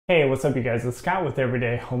Hey, what's up you guys? It's Scott with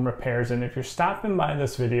Everyday Home Repairs, and if you're stopping by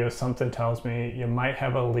this video, something tells me you might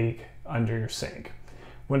have a leak under your sink.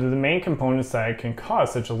 One of the main components that can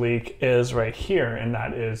cause such a leak is right here, and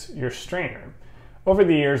that is your strainer. Over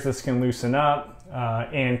the years, this can loosen up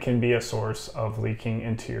and can be a source of leaking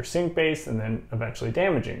into your sink base and then eventually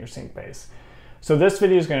damaging your sink base. So this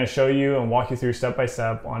video is going to show you and walk you through step by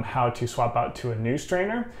step on how to swap out to a new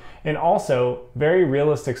strainer, and also very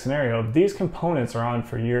realistic scenario. These components are on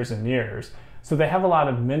for years and years, so they have a lot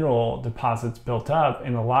of mineral deposits built up,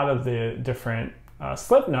 and a lot of the different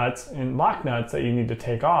slip nuts and lock nuts that you need to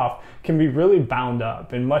take off can be really bound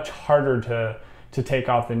up and much harder to take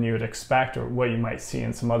off than you would expect or what you might see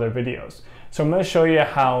in some other videos. So I'm going to show you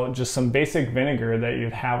how just some basic vinegar that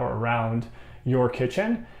you'd have around your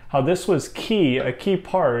kitchen, how this was a key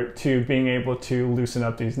part to being able to loosen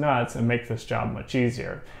up these nuts and make this job much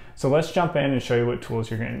easier. So let's jump in and show you what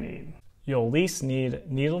tools you're going to need. You'll at least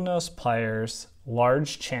need needle nose pliers,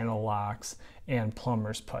 large channel locks, and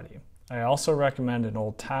plumber's putty. I also recommend an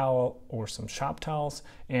old towel or some shop towels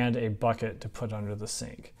and a bucket to put under the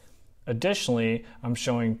sink. Additionally, I'm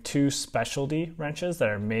showing two specialty wrenches that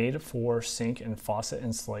are made for sink and faucet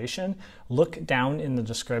installation. Look down in the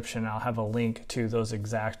description. I'll have a link to those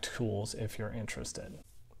exact tools if you're interested.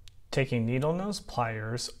 Taking needle nose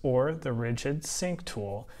pliers or the rigid sink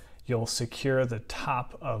tool, you'll secure the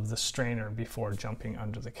top of the strainer before jumping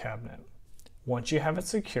under the cabinet. Once you have it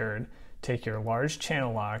secured, take your large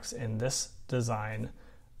channel locks in this design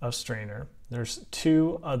of strainer. There's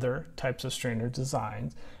two other types of strainer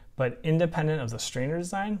designs, but independent of the strainer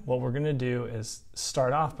design, what we're going to do is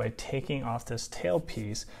start off by taking off this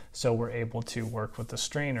tailpiece so we're able to work with the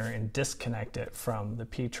strainer and disconnect it from the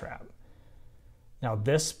P-trap. Now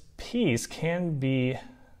this piece can be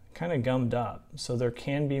kind of gummed up, so there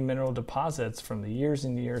can be mineral deposits from the years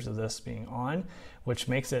and years of this being on, which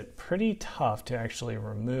makes it pretty tough to actually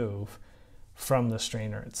remove from the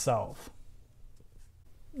strainer itself.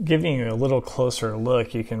 Giving you a little closer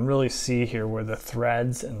look, you can really see here where the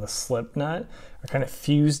threads and the slip nut are kind of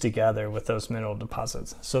fused together with those mineral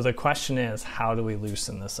deposits. So the question is, how do we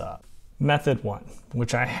loosen this up? Method one,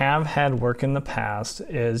 which I have had work in the past,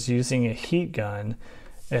 is using a heat gun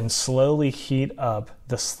and slowly heat up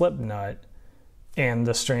the slip nut and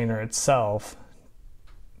the strainer itself,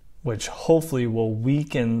 which hopefully will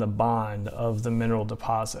weaken the bond of the mineral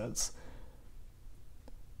deposits.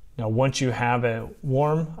 Now, once you have it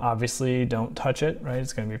warm, obviously don't touch it, right?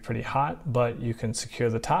 It's going to be pretty hot, but you can secure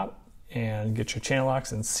the top and get your channel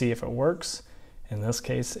locks and see if it works. In this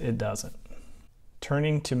case, it doesn't.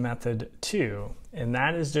 Turning to method two, and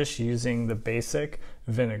that is just using the basic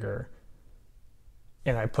vinegar.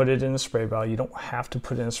 And I put it in a spray bottle. You don't have to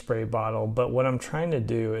put it in a spray bottle, but what I'm trying to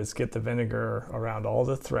do is get the vinegar around all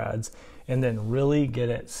the threads and then really get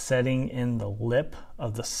it setting in the lip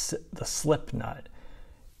of the slip nut.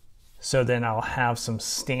 So then I'll have some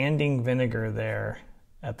standing vinegar there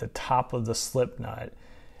at the top of the slip nut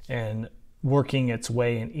and working its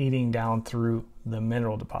way and eating down through the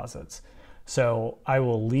mineral deposits. So I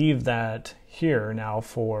will leave that here now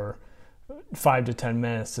for 5 to 10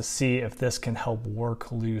 minutes to see if this can help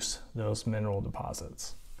work loose those mineral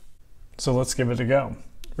deposits. So let's give it a go.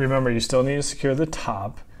 Remember, you still need to secure the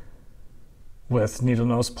top with needle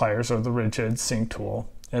nose pliers or the rigid sink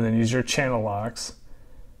tool, and then use your channel locks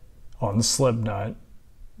on the slip nut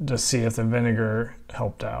to see if the vinegar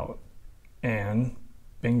helped out, and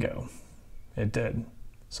bingo, it did.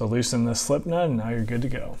 So loosen the slip nut and now you're good to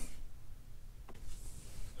go.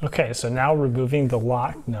 Okay, so now removing the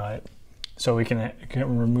lock nut so we can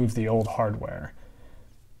remove the old hardware.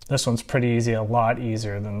 This one's pretty easy, a lot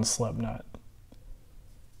easier than the slip nut.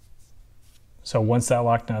 So once that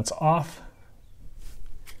lock nut's off,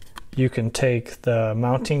 you can take the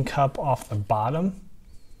mounting cup off the bottom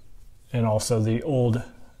and also the old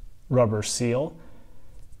rubber seal.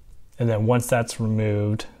 And then once that's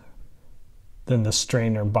removed, then the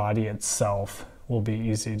strainer body itself will be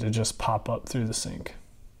easy to just pop up through the sink.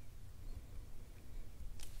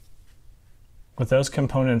 With those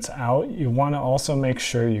components out, you want to also make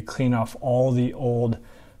sure you clean off all the old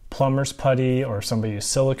plumber's putty, or somebody use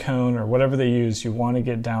silicone or whatever they use. You want to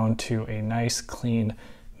get down to a nice clean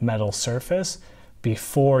metal surface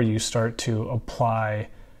before you start to apply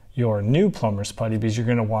your new plumber's putty, because you're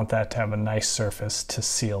going to want that to have a nice surface to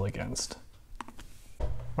seal against.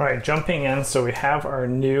 All right, jumping in, so we have our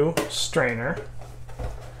new strainer.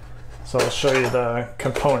 So I'll show you the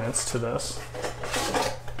components to this.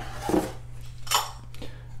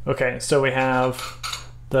 Okay, so we have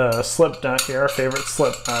the slip nut here, our favorite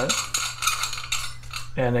slip nut,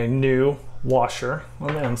 and a new washer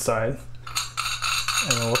on the inside.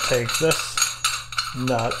 and then we'll take this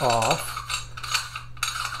nut off,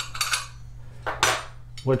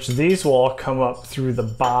 which these will all come up through the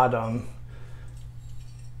bottom.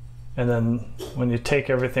 And then when you take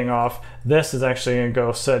everything off, this is actually going to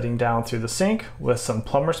go setting down through the sink with some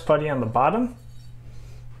plumber's putty on the bottom.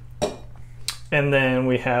 And then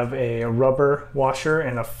we have a rubber washer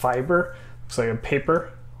and a fiber, looks like a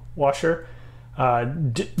paper washer.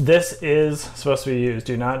 This is supposed to be used.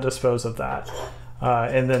 Do not dispose of that.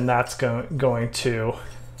 And then that's going to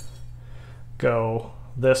go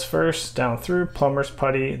this first, down through, plumber's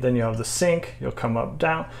putty. Then you have the sink. You'll come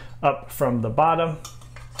up from the bottom.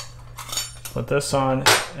 Put this on,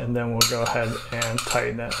 and then we'll go ahead and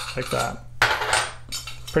tighten it like that.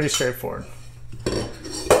 Pretty straightforward.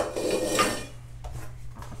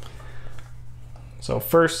 So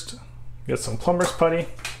first, get some plumber's putty.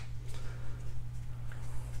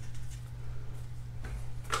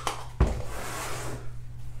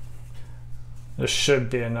 This should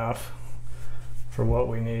be enough for what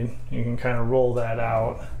we need. You can kind of roll that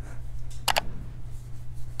out.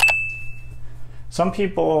 Some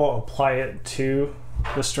people apply it to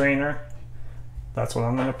the strainer. That's what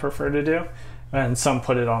I'm going to prefer to do. And some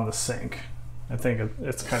put it on the sink. I think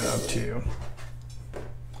it's kind of up to you.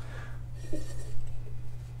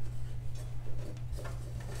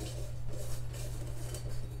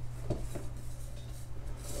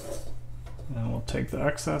 And we'll take the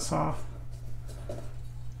excess off.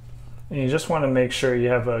 And you just want to make sure you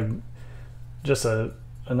have a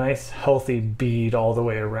nice healthy bead all the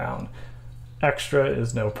way around. Extra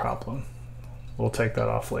is no problem. We'll take that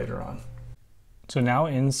off later on. So now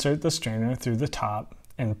insert the strainer through the top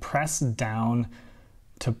and press down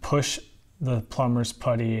to push the plumber's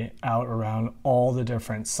putty out around all the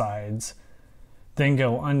different sides. Then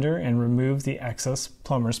go under and remove the excess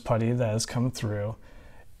plumber's putty that has come through,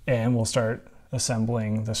 and we'll start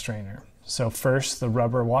assembling the strainer. So first the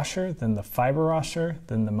rubber washer, then the fiber washer,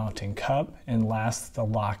 then the mounting cup, and last the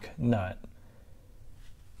lock nut.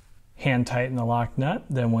 Hand tighten the lock nut,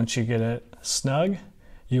 then once you get it snug,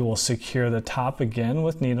 you will secure the top again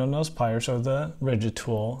with needle nose pliers or the rigid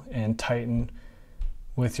tool and tighten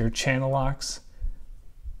with your channel locks.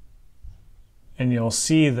 And you'll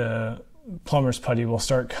see the plumber's putty will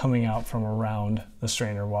start coming out from around the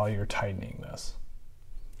strainer while you're tightening this.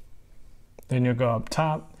 Then you'll go up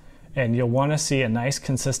top and you'll want to see a nice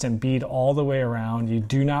consistent bead all the way around. You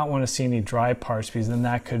do not want to see any dry parts, because then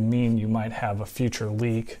that could mean you might have a future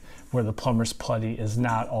leak where the plumber's putty is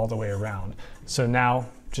not all the way around. So now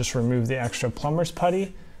just remove the extra plumber's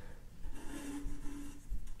putty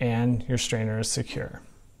and your strainer is secure.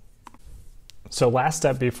 So last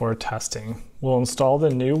step before testing, we'll install the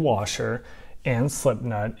new washer and slip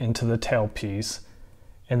nut into the tailpiece,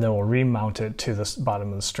 and then we'll remount it to the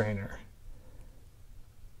bottom of the strainer.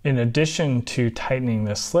 In addition to tightening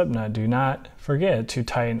the slip nut, do not forget to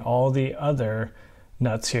tighten all the other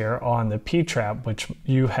nuts here on the P-trap, which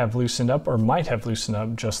you have loosened up or might have loosened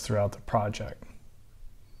up just throughout the project.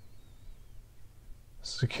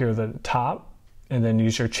 Secure the top and then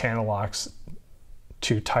use your channel locks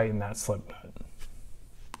to tighten that slip nut.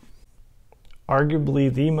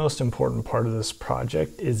 Arguably the most important part of this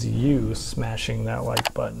project is you smashing that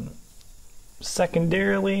like button.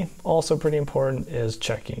 Secondarily, also pretty important, is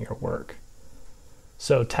checking your work.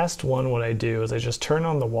 So test one, what I do is I just turn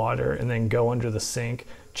on the water and then go under the sink,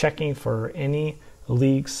 checking for any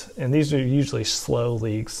leaks, and these are usually slow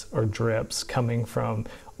leaks or drips coming from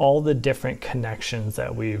all the different connections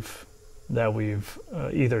that we've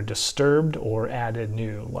either disturbed or added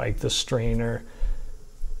new, like the strainer,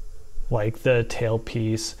 like the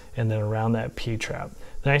tailpiece, and then around that P-trap.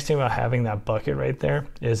 The nice thing about having that bucket right there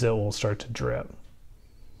is it will start to drip,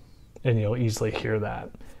 and you'll easily hear that.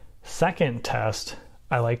 Second test,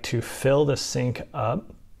 I like to fill the sink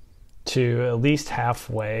up to at least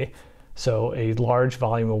halfway, so a large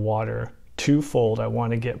volume of water, twofold. I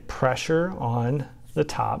want to get pressure on the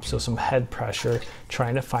top, so some head pressure,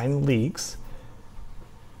 trying to find leaks.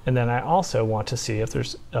 And then I also want to see if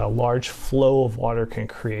there's a large flow of water can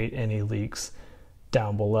create any leaks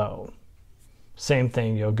down below. Same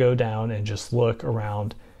thing, you'll go down and just look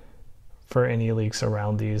around for any leaks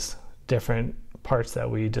around these different parts that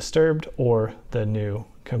we disturbed or the new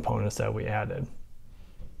components that we added.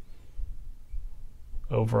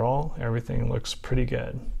 Overall, everything looks pretty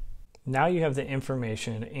good. Now you have the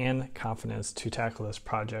information and confidence to tackle this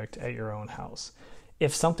project at your own house.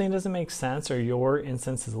 If something doesn't make sense or your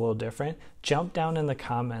instance is a little different, jump down in the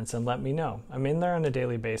comments and let me know. I'm in there on a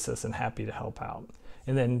daily basis and happy to help out.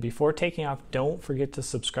 And then before taking off, don't forget to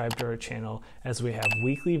subscribe to our channel, as we have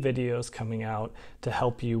weekly videos coming out to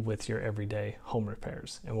help you with your everyday home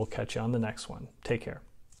repairs. And we'll catch you on the next one. Take care.